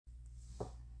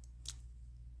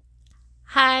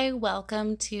Hi,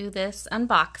 welcome to this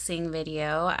unboxing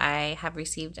video. I have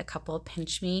received a couple of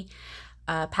Pinchme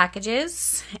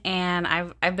packages, and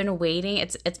I've been waiting.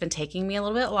 It's been taking me a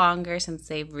little bit longer since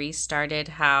they've restarted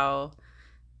how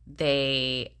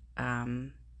they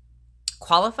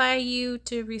qualify you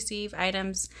to receive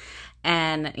items.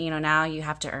 And now you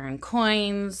have to earn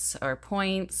coins or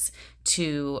points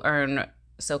to earn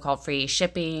so-called free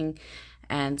shipping.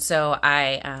 And so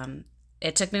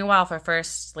it took me a while for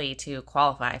firstly to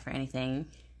qualify for anything.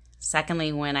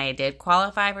 Secondly, when I did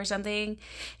qualify for something,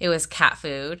 it was cat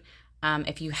food.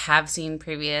 If you have seen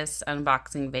previous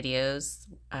unboxing videos,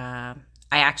 I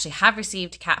actually have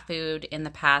received cat food in the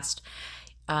past,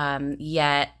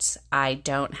 yet I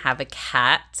don't have a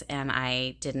cat, and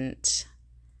I didn't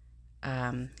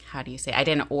I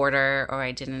didn't order, or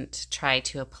I didn't try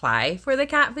to apply for the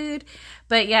cat food,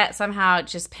 but yet somehow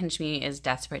just Pinchme is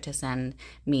desperate to send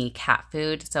me cat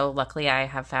food. So luckily I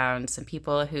have found some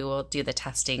people who will do the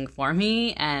testing for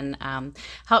me and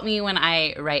help me when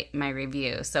I write my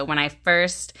review. So when I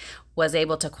first was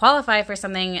able to qualify for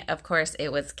something, of course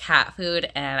it was cat food,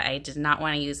 and I did not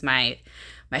want to use my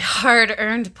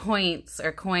hard-earned points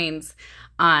or coins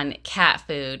on cat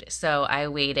food. So I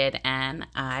waited, and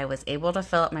I was able to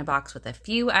fill up my box with a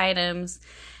few items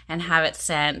and have it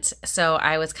sent. So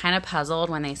I was kind of puzzled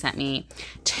when they sent me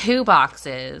 2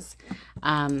 boxes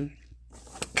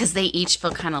because they each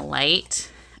feel kind of light.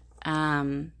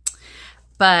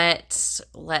 But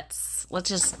let's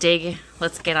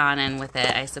get on in with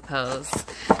it, I suppose.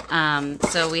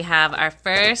 So we have our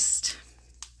first,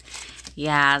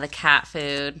 the cat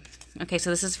food. Okay, so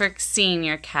this is for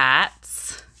senior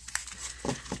cats.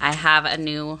 I have a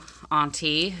new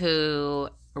auntie who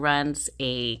runs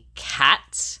a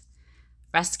cat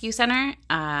rescue center,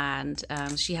 and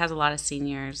she has a lot of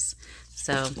seniors.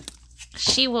 So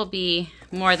she will be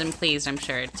more than pleased, I'm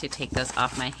sure, to take those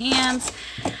off my hands.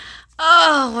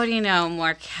 Oh, what do you know?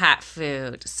 More cat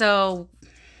food. So,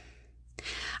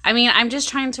 I mean, I'm just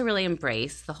trying to really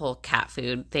embrace the whole cat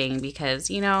food thing because,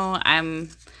 I'm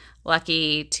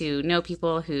lucky to know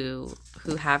people who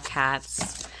have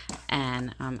cats,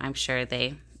 and I'm sure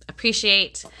they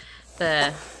appreciate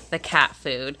the cat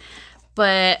food.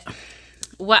 But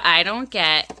what I don't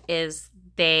get is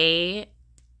they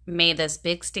made this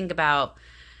big stink about,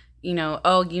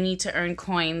 oh, you need to earn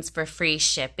coins for free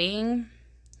shipping.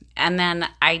 And then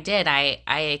I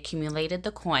accumulated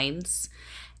the coins,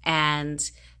 and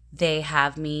they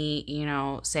have me,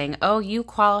 saying, oh, you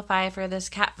qualify for this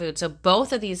cat food. So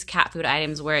both of these cat food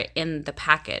items were in the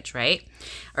package, right?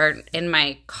 Or in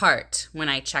my cart when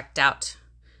I checked out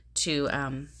to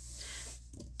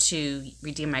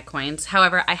redeem my coins.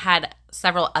 However, I had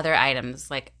several other items,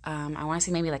 like I want to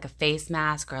say maybe like a face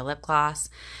mask or a lip gloss.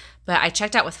 But I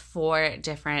checked out with 4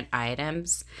 different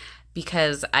items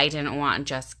because I didn't want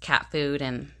just cat food,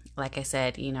 and like I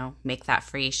said, make that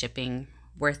free shipping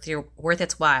worth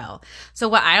its while. So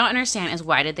what I don't understand is,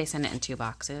 why did they send it in 2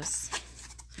 boxes?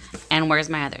 And where's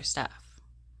my other stuff?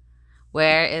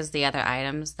 Where is the other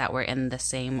items that were in the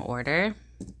same order?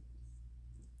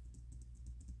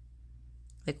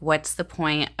 Like, what's the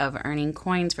point of earning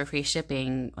coins for free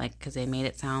shipping? Like, because they made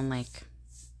it sound like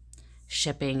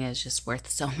shipping is just worth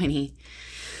so many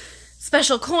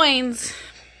special coins.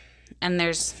 And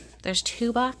there's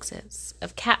 2 boxes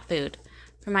of cat food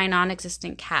for my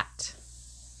non-existent cat.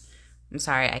 I'm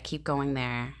sorry, I keep going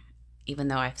there, even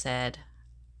though I've said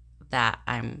that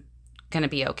I'm going to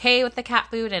be okay with the cat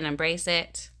food and embrace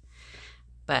it.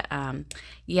 But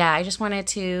I just wanted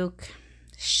to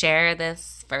share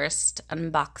this first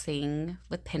unboxing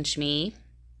with Pinchme.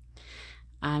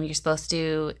 You're supposed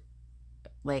to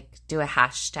do a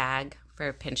hashtag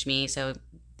for Pinchme so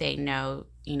they know,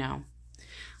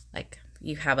 like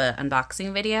you have an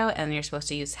unboxing video, and you're supposed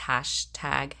to use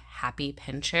hashtag happy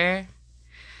pincher.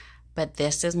 But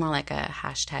this is more like a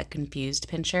hashtag confused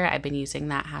pincher. I've been using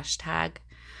that hashtag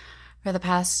for the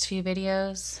past few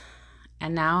videos.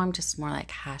 And now I'm just more like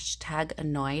hashtag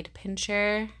annoyed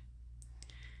pincher.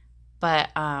 But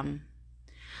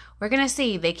we're going to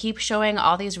see. They keep showing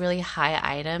all these really high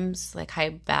items, like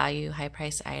high value, high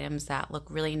price items that look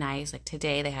really nice. Like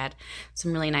today they had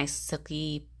some really nice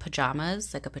silky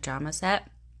pajamas, like a pajama set.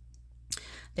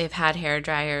 They've had hair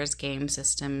dryers, game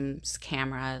systems,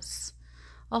 cameras,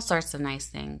 all sorts of nice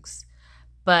things.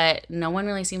 But no one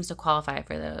really seems to qualify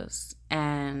for those.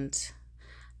 And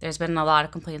there's been a lot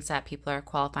of complaints that people are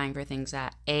qualifying for things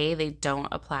that A, they don't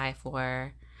apply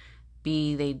for,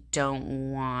 B, they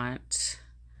don't want,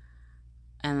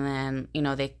 and then,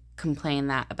 they complain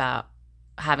that about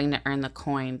having to earn the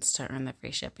coins to earn the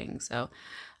free shipping. So,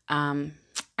 I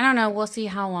don't know. We'll see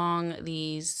how long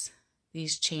these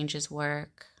these changes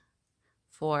work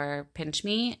for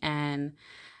Pinchme and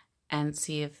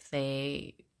see if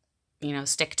they,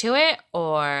 stick to it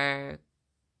or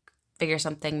figure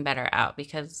something better out,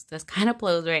 because this kind of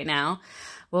blows right now.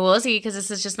 Well, we'll see, because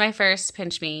this is just my first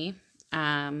Pinchme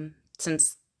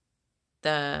since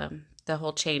the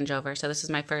whole changeover. So this is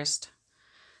my first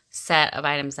set of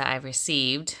items that I've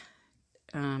received.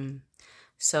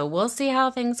 So we'll see how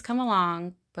things come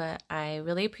along, but I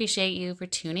really appreciate you for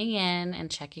tuning in and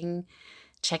checking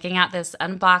out this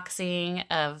unboxing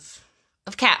of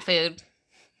cat food.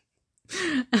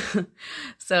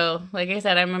 So, like I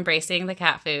said, I'm embracing the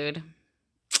cat food.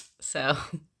 So,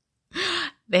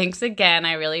 thanks again.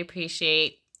 I really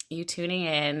appreciate you tuning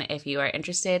in. If you are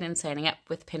interested in signing up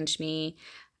with Pinchme,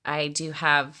 I do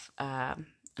have an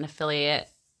affiliate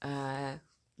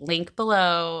link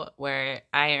below where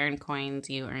I earn coins,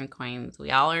 you earn coins, we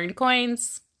all earn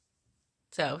coins.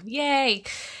 So, yay!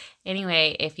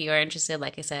 Anyway, if you are interested,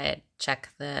 like I said, check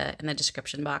in the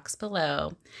description box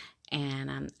below.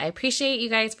 And I appreciate you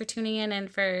guys for tuning in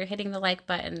and for hitting the like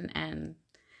button and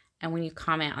when you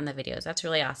comment on the videos. That's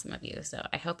really awesome of you. So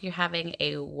I hope you're having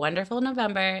a wonderful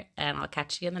November, and I'll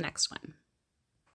catch you in the next one.